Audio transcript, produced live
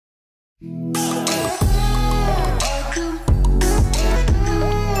Hello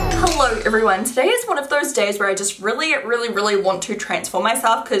everyone, today is one of those days where I just really want to transform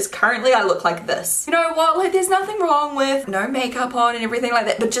myself because currently I look like this. You know what, like there's nothing wrong with no makeup on and everything like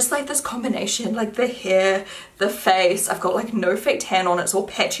that, but just like this combination, like the hair, the face, I've got like no fake tan on, it's all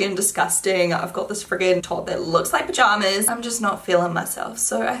patchy and disgusting. I've got this friggin' top that looks like pajamas. I'm just not feeling myself.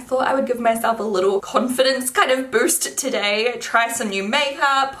 So I thought I would give myself a little confidence kind of boost today. Try some new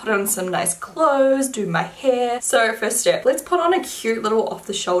makeup, put on some nice clothes, do my hair. So first step, let's put on a cute little off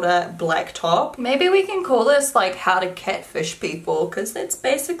the shoulder black top. Maybe we can call this like how to catfish people, because that's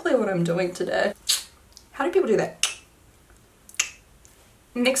basically what I'm doing today. How do people do that?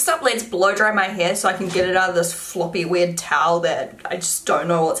 Next up, let's blow dry my hair so I can get it out of this floppy weird towel that I just don't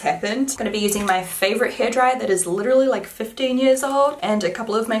know what's happened. I'm gonna be using my favorite hairdryer that is literally like 15 years old and a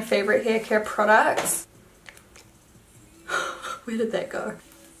couple of my favorite hair care products. Where did that go?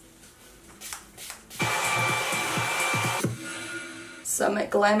 Some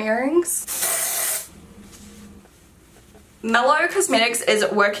glam earrings. Mellow Cosmetics is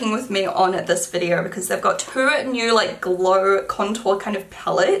working with me on this video because they've got two new like glow contour kind of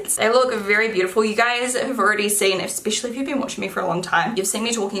palettes. They look very beautiful. You guys have already seen, especially if you've been watching me for a long time, you've seen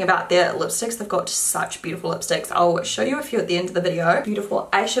me talking about their lipsticks. They've got such beautiful lipsticks. I'll show you a few at the end of the video. Beautiful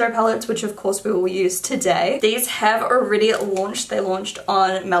eyeshadow palettes, which of course we will use today. These have already launched. They launched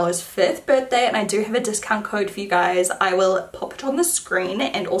on Mellow's 5th birthday and I do have a discount code for you guys. I will pop it on the screen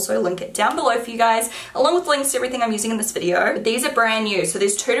and also link it down below for you guys, along with links to everything I'm using in this video. But these are brand new, so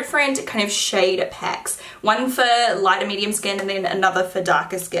there's two different kind of shade packs, one for lighter medium skin and then another for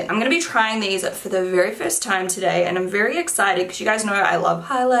darker skin. I'm going to be trying these for the very first time today and I'm very excited because you guys know I love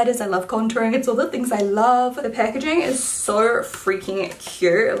highlighters, I love contouring, it's all the things I love. The packaging is so freaking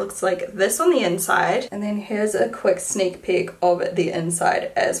cute. It looks like this on the inside and then here's a quick sneak peek of the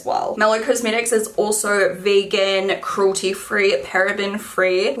inside as well. Mellow Cosmetics is also vegan, cruelty free, paraben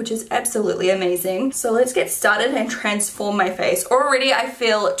free, which is absolutely amazing. So let's get started and transform my face. Already I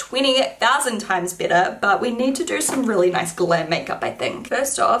feel 20,000 times better, but we need to do some really nice glam makeup, I think.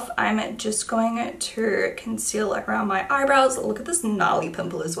 First off, I'm just going to conceal around my eyebrows. Look at this gnarly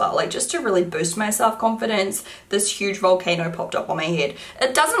pimple as well, like just to really boost my self-confidence. This huge volcano popped up on my head.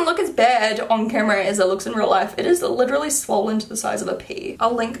 It doesn't look as bad on camera as it looks in real life. It is literally swollen to the size of a pea.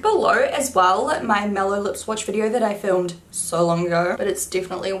 I'll link below as well my Mellow lip swatch video that I filmed so long ago, but it's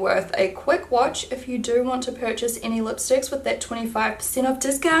definitely worth a quick watch if you do want to purchase any lipsticks with that 25% off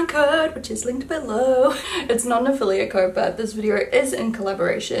discount code, which is linked below. It's not an affiliate code, but this video is in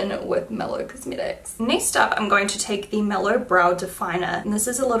collaboration with Mellow Cosmetics. Next up, I'm going to take the Mellow Brow Definer, and this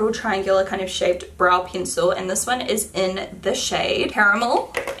is a little triangular kind of shaped brow pencil, and this one is in the shade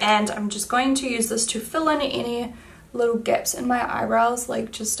Caramel, and I'm just going to use this to fill in any little gaps in my eyebrows,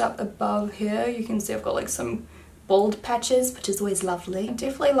 like just up above here. You can see I've got like some bald patches, which is always lovely. I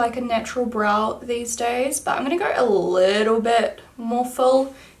definitely like a natural brow these days, but I'm gonna go a little bit more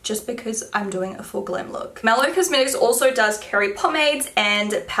full just because I'm doing a full glam look. Mellow Cosmetics also does carry pomades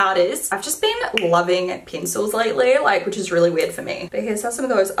and powders. I've just been loving pencils lately, like, which is really weird for me. But here's how some of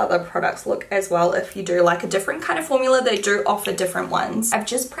those other products look as well. If you do like a different kind of formula, they do offer different ones. I've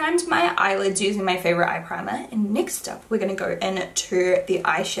just primed my eyelids using my favorite eye primer, and next up we're gonna go into the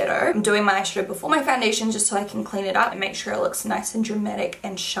eyeshadow. I'm doing my eyeshadow before my foundation just so I can clean it up and make sure it looks nice and dramatic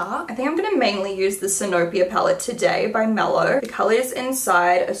and sharp. I think I'm gonna mainly use the Sinopia palette today by Mellow. The colors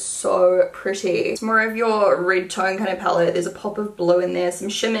inside are so pretty. It's more of your red tone kind of palette. There's a pop of blue in there, some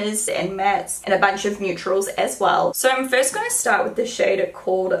shimmers and mattes, and a bunch of neutrals as well. So I'm first going to start with the shade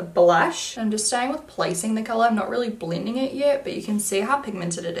called Blush. I'm just starting with placing the color. I'm not really blending it yet, but you can see how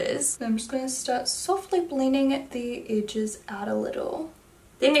pigmented it is. So I'm just going to start softly blending the edges out a little.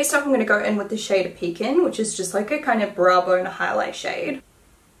 Then next up I'm going to go in with the shade Pekin, which is just like a kind of brow bone highlight shade.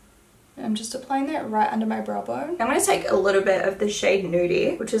 I'm just applying that right under my brow bone. I'm going to take a little bit of the shade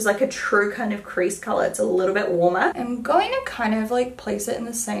Nude, which is like a true kind of crease color. It's a little bit warmer. I'm going to kind of like place it in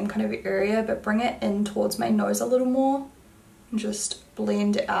the same kind of area, but bring it in towards my nose a little more and just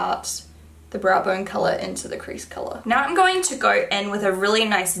blend out the brow bone color into the crease color. Now I'm going to go in with a really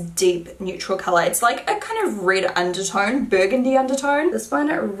nice deep neutral color. It's like a kind of red undertone, burgundy undertone. This one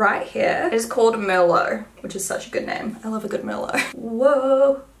right here is called Merlot, which is such a good name. I love a good Merlot.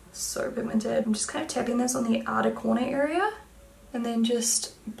 Whoa. So pigmented. I'm just kind of tapping this on the outer corner area and then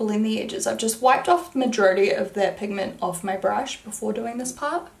just blend the edges. I've just wiped off the majority of that pigment off my brush before doing this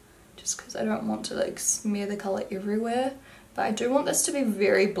part, just because I don't want to like smear the color everywhere. But I do want this to be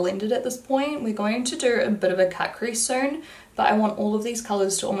very blended at this point. We're going to do a bit of a cut crease soon, but I want all of these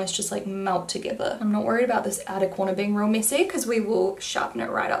colors to almost just like melt together. I'm not worried about this outer corner being real messy because we will sharpen it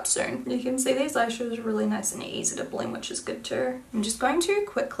right up soon. You can see these eyeshadows are really nice and easy to blend, which is good too. I'm just going to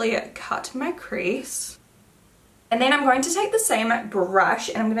quickly cut my crease. And then I'm going to take the same brush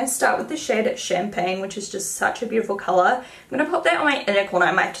and I'm going to start with the shade Champagne, which is just such a beautiful color. I'm going to pop that on my inner corner.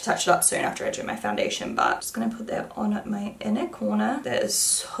 I might have to touch it up soon after I do my foundation, but I'm just going to put that on my inner corner. That is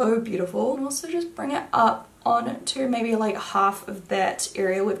so beautiful. And also just bring it up onto maybe like half of that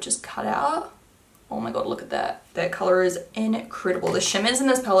area we've just cut out. Oh my god, look at that. That color is incredible. The shimmers in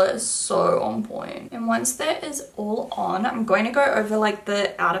this palette is so on point. And once that is all on, I'm going to go over like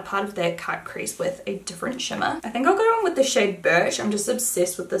the outer part of that cut crease with a different shimmer. I think I'll go on with the shade Birch. I'm just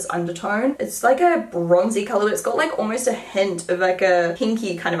obsessed with this undertone. It's like a bronzy color, but it's got like almost a hint of like a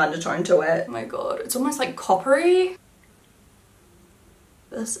pinky kind of undertone to it. Oh my god, it's almost like coppery.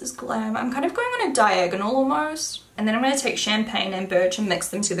 This is glam. I'm kind of going on a diagonal almost. And then I'm going to take Champagne and Birch and mix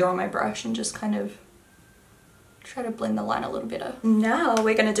them together on my brush and just kind of try to blend the line a little better. Now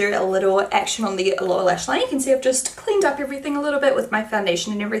we're going to do a little action on the lower lash line. You can see I've just cleaned up everything a little bit with my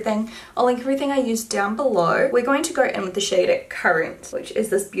foundation and everything. I'll link everything I used down below. We're going to go in with the shade Current, which is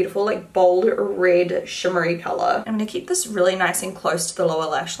this beautiful like bold red shimmery color. I'm going to keep this really nice and close to the lower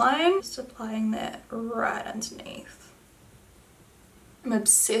lash line. Just applying that right underneath. I'm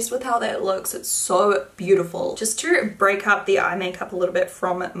obsessed with how that looks. It's so beautiful. Just to break up the eye makeup a little bit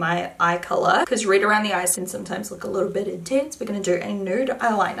from my eye color, because red around the eyes can sometimes look a little bit intense, we're going to do a nude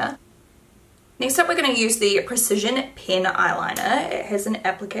eyeliner. Next up, we're going to use the Precision Pen Eyeliner. It has an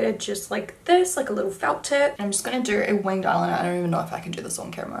applicator just like this, like a little felt tip. I'm just going to do a winged eyeliner. I don't even know if I can do this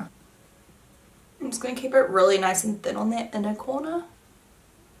on camera. I'm just going to keep it really nice and thin on that inner corner.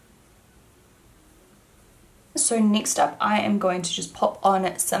 So next up, I am going to just pop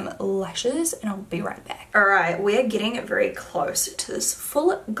on some lashes and I'll be right back. Alright, we're getting very close to this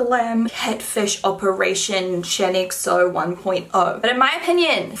full glam catfish operation Shaaanxo 1.0. But in my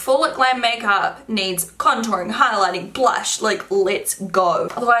opinion, full glam makeup needs contouring, highlighting, blush, like let's go.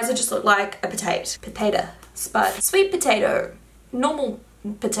 Otherwise I just look like a potato, spud, sweet potato, normal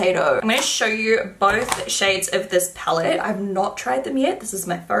potato. I'm going to show you both shades of this palette. I've not tried them yet. This is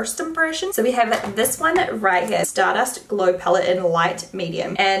my first impression. So we have this one right here, Stardust Glow Palette in light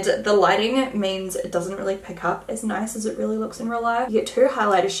medium. And the lighting means it doesn't really pick up as nice as it really looks in real life. You get two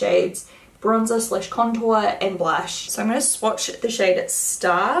highlighter shades, bronzer slash contour and blush. So I'm going to swatch the shade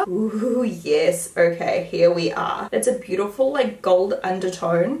Star. Ooh, yes. Okay, here we are. It's a beautiful like gold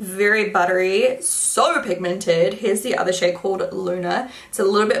undertone, very buttery, so pigmented. Here's the other shade called Luna. It's a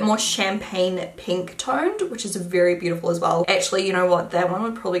little bit more champagne pink toned, which is very beautiful as well. Actually, you know what? That one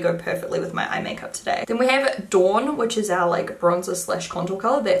would probably go perfectly with my eye makeup today. Then we have Dawn, which is our like bronzer slash contour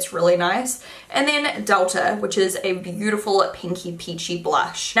color. That's really nice. And then Delta, which is a beautiful pinky peachy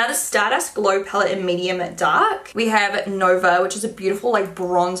blush. Now the Stardust Glow Palette in medium dark. We have Nova, which is a beautiful like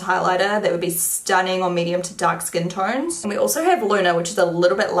bronze highlighter that would be stunning on medium to dark skin tones. And we also have Luna, which is a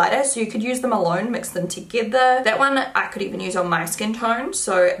little bit lighter, so you could use them alone, mix them together. That one I could even use on my skin tone,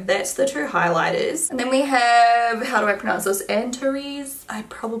 so that's the two highlighters. And then we have, how do I pronounce this? ENQUIRIES, I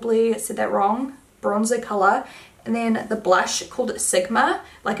probably said that wrong, bronzer color. And then the blush called Sigma,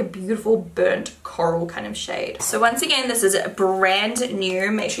 like a beautiful burnt coral kind of shade. So once again, this is brand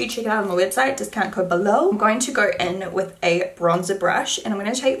new. Make sure you check it out on the website, discount code below. I'm going to go in with a bronzer brush and I'm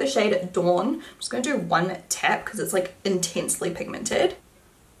going to take the shade Dawn. I'm just going to do one tap because it's like intensely pigmented.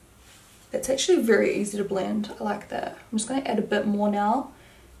 It's actually very easy to blend. I like that. I'm just going to add a bit more now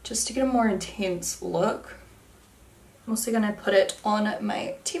just to get a more intense look. I'm also going to put it on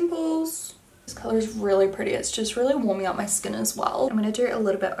my temples. This color is really pretty. It's just really warming up my skin as well. I'm going to do a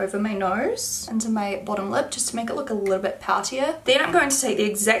little bit over my nose, under my bottom lip, just to make it look a little bit poutier. Then I'm going to take the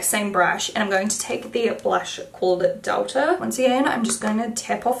exact same brush and I'm going to take the blush called Delta. Once again, I'm just going to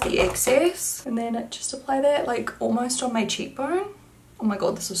tap off the excess and then just apply that like almost on my cheekbone. Oh my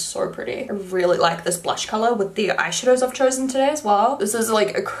god, this is so pretty. I really like this blush color with the eyeshadows I've chosen today as well. This is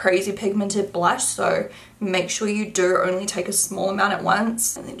like a crazy pigmented blush, so make sure you do only take a small amount at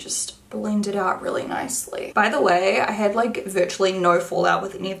once and then just blend it out really nicely. By the way, I had like virtually no fallout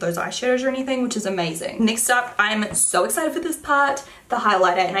with any of those eyeshadows or anything, which is amazing. Next up, I'm so excited for this part, the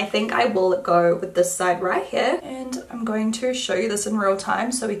highlighter, and I think I will go with this side right here. And I'm going to show you this in real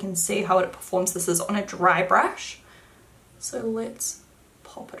time so we can see how it performs. This is on a dry brush. So let's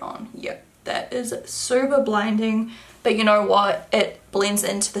pop it on. Yep, that is super blinding, but you know what? It blends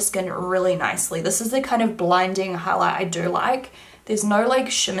into the skin really nicely. This is the kind of blinding highlight I do like. there's no like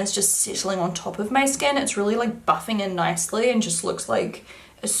shimmers just settling on top of my skin. It's really like buffing in nicely and just looks like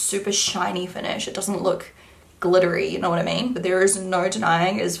a super shiny finish. It doesn't look glittery, you know what I mean? But there is no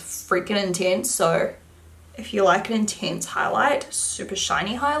denying it is freaking intense. So if you like an intense highlight, super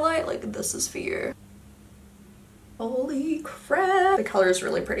shiny highlight, like this is for you. Holy crap, the color is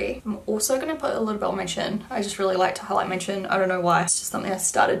really pretty. I'm also gonna put a little bit on my chin. I just really like to highlight my chin. I don't know why, it's just something I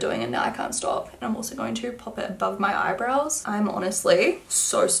started doing and now I can't stop. And I'm also going to pop it above my eyebrows. I'm honestly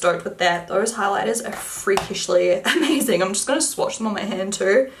so stoked with that. Those highlighters are freakishly amazing. I'm just gonna swatch them on my hand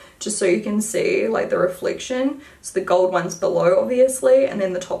too, just so you can see like the reflection. So the gold one's below obviously, and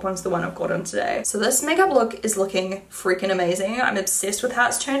then the top one's the one I've got on today. So this makeup look is looking freaking amazing. I'm obsessed with how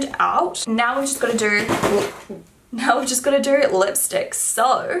it's turned out. Now we've just got to do lipsticks. So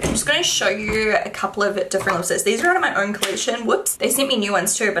I'm just going to show you a couple of different lipsticks. These are out of my own collection. Whoops, they sent me new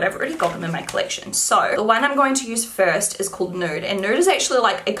ones too, but I've already got them in my collection. So the one I'm going to use first is called Nude, and Nude is actually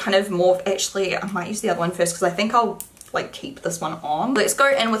like a kind of more, actually I might use the other one first because I think I'll like keep this one on. Let's go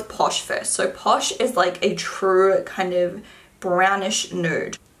in with Posh first. So Posh is like a true kind of brownish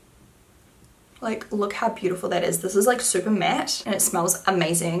nude. Like, look how beautiful that is. This is like super matte and it smells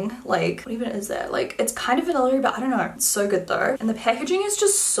amazing. Like, what even is that? Like, it's kind of vanilla, but I don't know. It's so good though. And the packaging is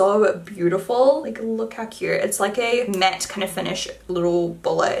just so beautiful. Like, look how cute. It's like a matte kind of finish little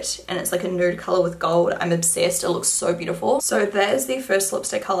bullet and it's like a nude color with gold. I'm obsessed. It looks so beautiful. So that is the first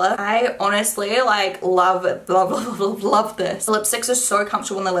lipstick color. I honestly like love this. The lipsticks are so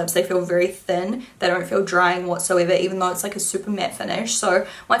comfortable on the lips. They feel very thin. They don't feel drying whatsoever, even though it's like a super matte finish. So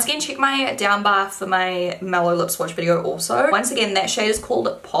once again, check my down bar for my Mellow lip swatch video also. Once again, that shade is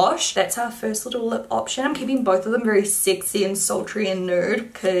called Posh. That's our first little lip option. I'm keeping both of them very sexy and sultry and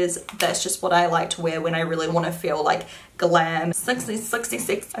nude because that's just what I like to wear when I really want to feel like glam.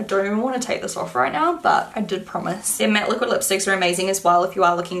 66. I don't even want to take this off right now, but I did promise. Their matte liquid lipsticks are amazing as well if you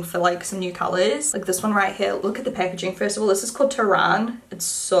are looking for like some new colors. Like this one right here. Look at the packaging. First of all, this is called Terrace. It's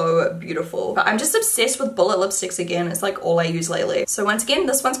so beautiful. But I'm just obsessed with bullet lipsticks again. It's like all I use lately. So once again,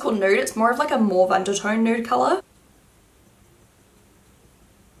 this one's called Nude. It's more of like a mauve undertone nude color.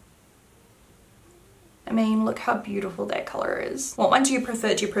 I mean, look how beautiful that color is. What one do you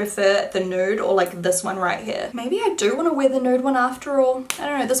prefer? Do you prefer the nude or like this one right here? Maybe I do want to wear the nude one after all. I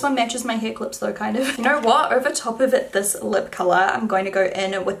don't know. This one matches my hair clips though, kind of. You know what? Over top of it, this lip color, I'm going to go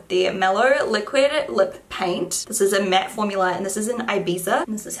in with the Mellow Liquid Lip Paint. This is a matte formula and this is in Ibiza.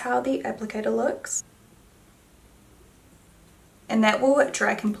 And this is how the applicator looks. And that will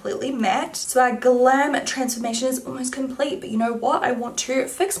dry completely matte. So our glam transformation is almost complete. But you know what? I want to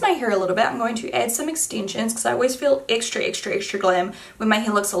fix my hair a little bit. I'm going to add some extensions because I always feel extra glam when my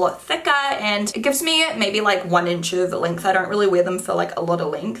hair looks a lot thicker, and it gives me maybe like 1 inch of length. I don't really wear them for like a lot of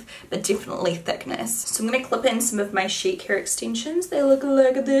length, but definitely thickness. So I'm going to clip in some of my chic hair extensions. They look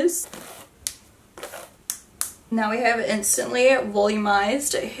like this. Now we have instantly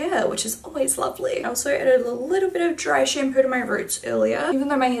volumized hair, which is always lovely. I also added a little bit of dry shampoo to my roots earlier. Even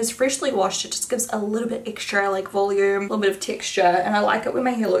though my hair is freshly washed, it just gives a little bit extra like volume, a little bit of texture, and I like it when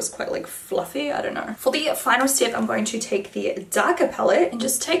my hair looks quite like fluffy, I don't know. For the final step, I'm going to take the darker palette and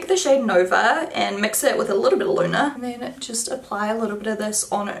just take the shade Nova and mix it with a little bit of Luna, and then just apply a little bit of this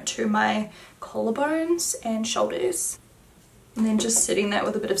onto my collarbones and shoulders. And then just setting that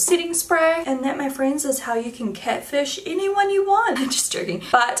with a bit of setting spray. And that, my friends, is how you can catfish anyone you want. Just joking.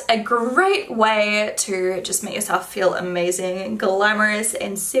 But a great way to just make yourself feel amazing, glamorous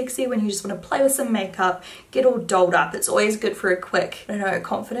and sexy when you just want to play with some makeup, get all dolled up. It's always good for a quick, I don't know,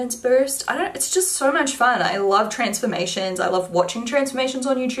 confidence boost. It's just so much fun. I love transformations. I love watching transformations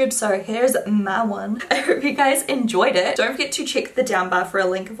on YouTube. So here's my one. I hope you guys enjoyed it. Don't forget to check the down bar for a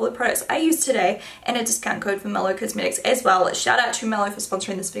link of all the products I used today and a discount code for Mellow Cosmetics as well. Shout out to Mellow for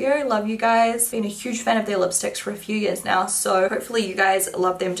sponsoring this video. Love you guys. Been a huge fan of their lipsticks for a few years now, so hopefully you guys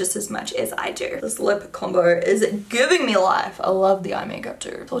love them just as much as I do. This lip combo is giving me life. I love the eye makeup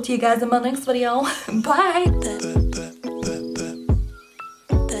too. Talk to you guys in my next video. Bye!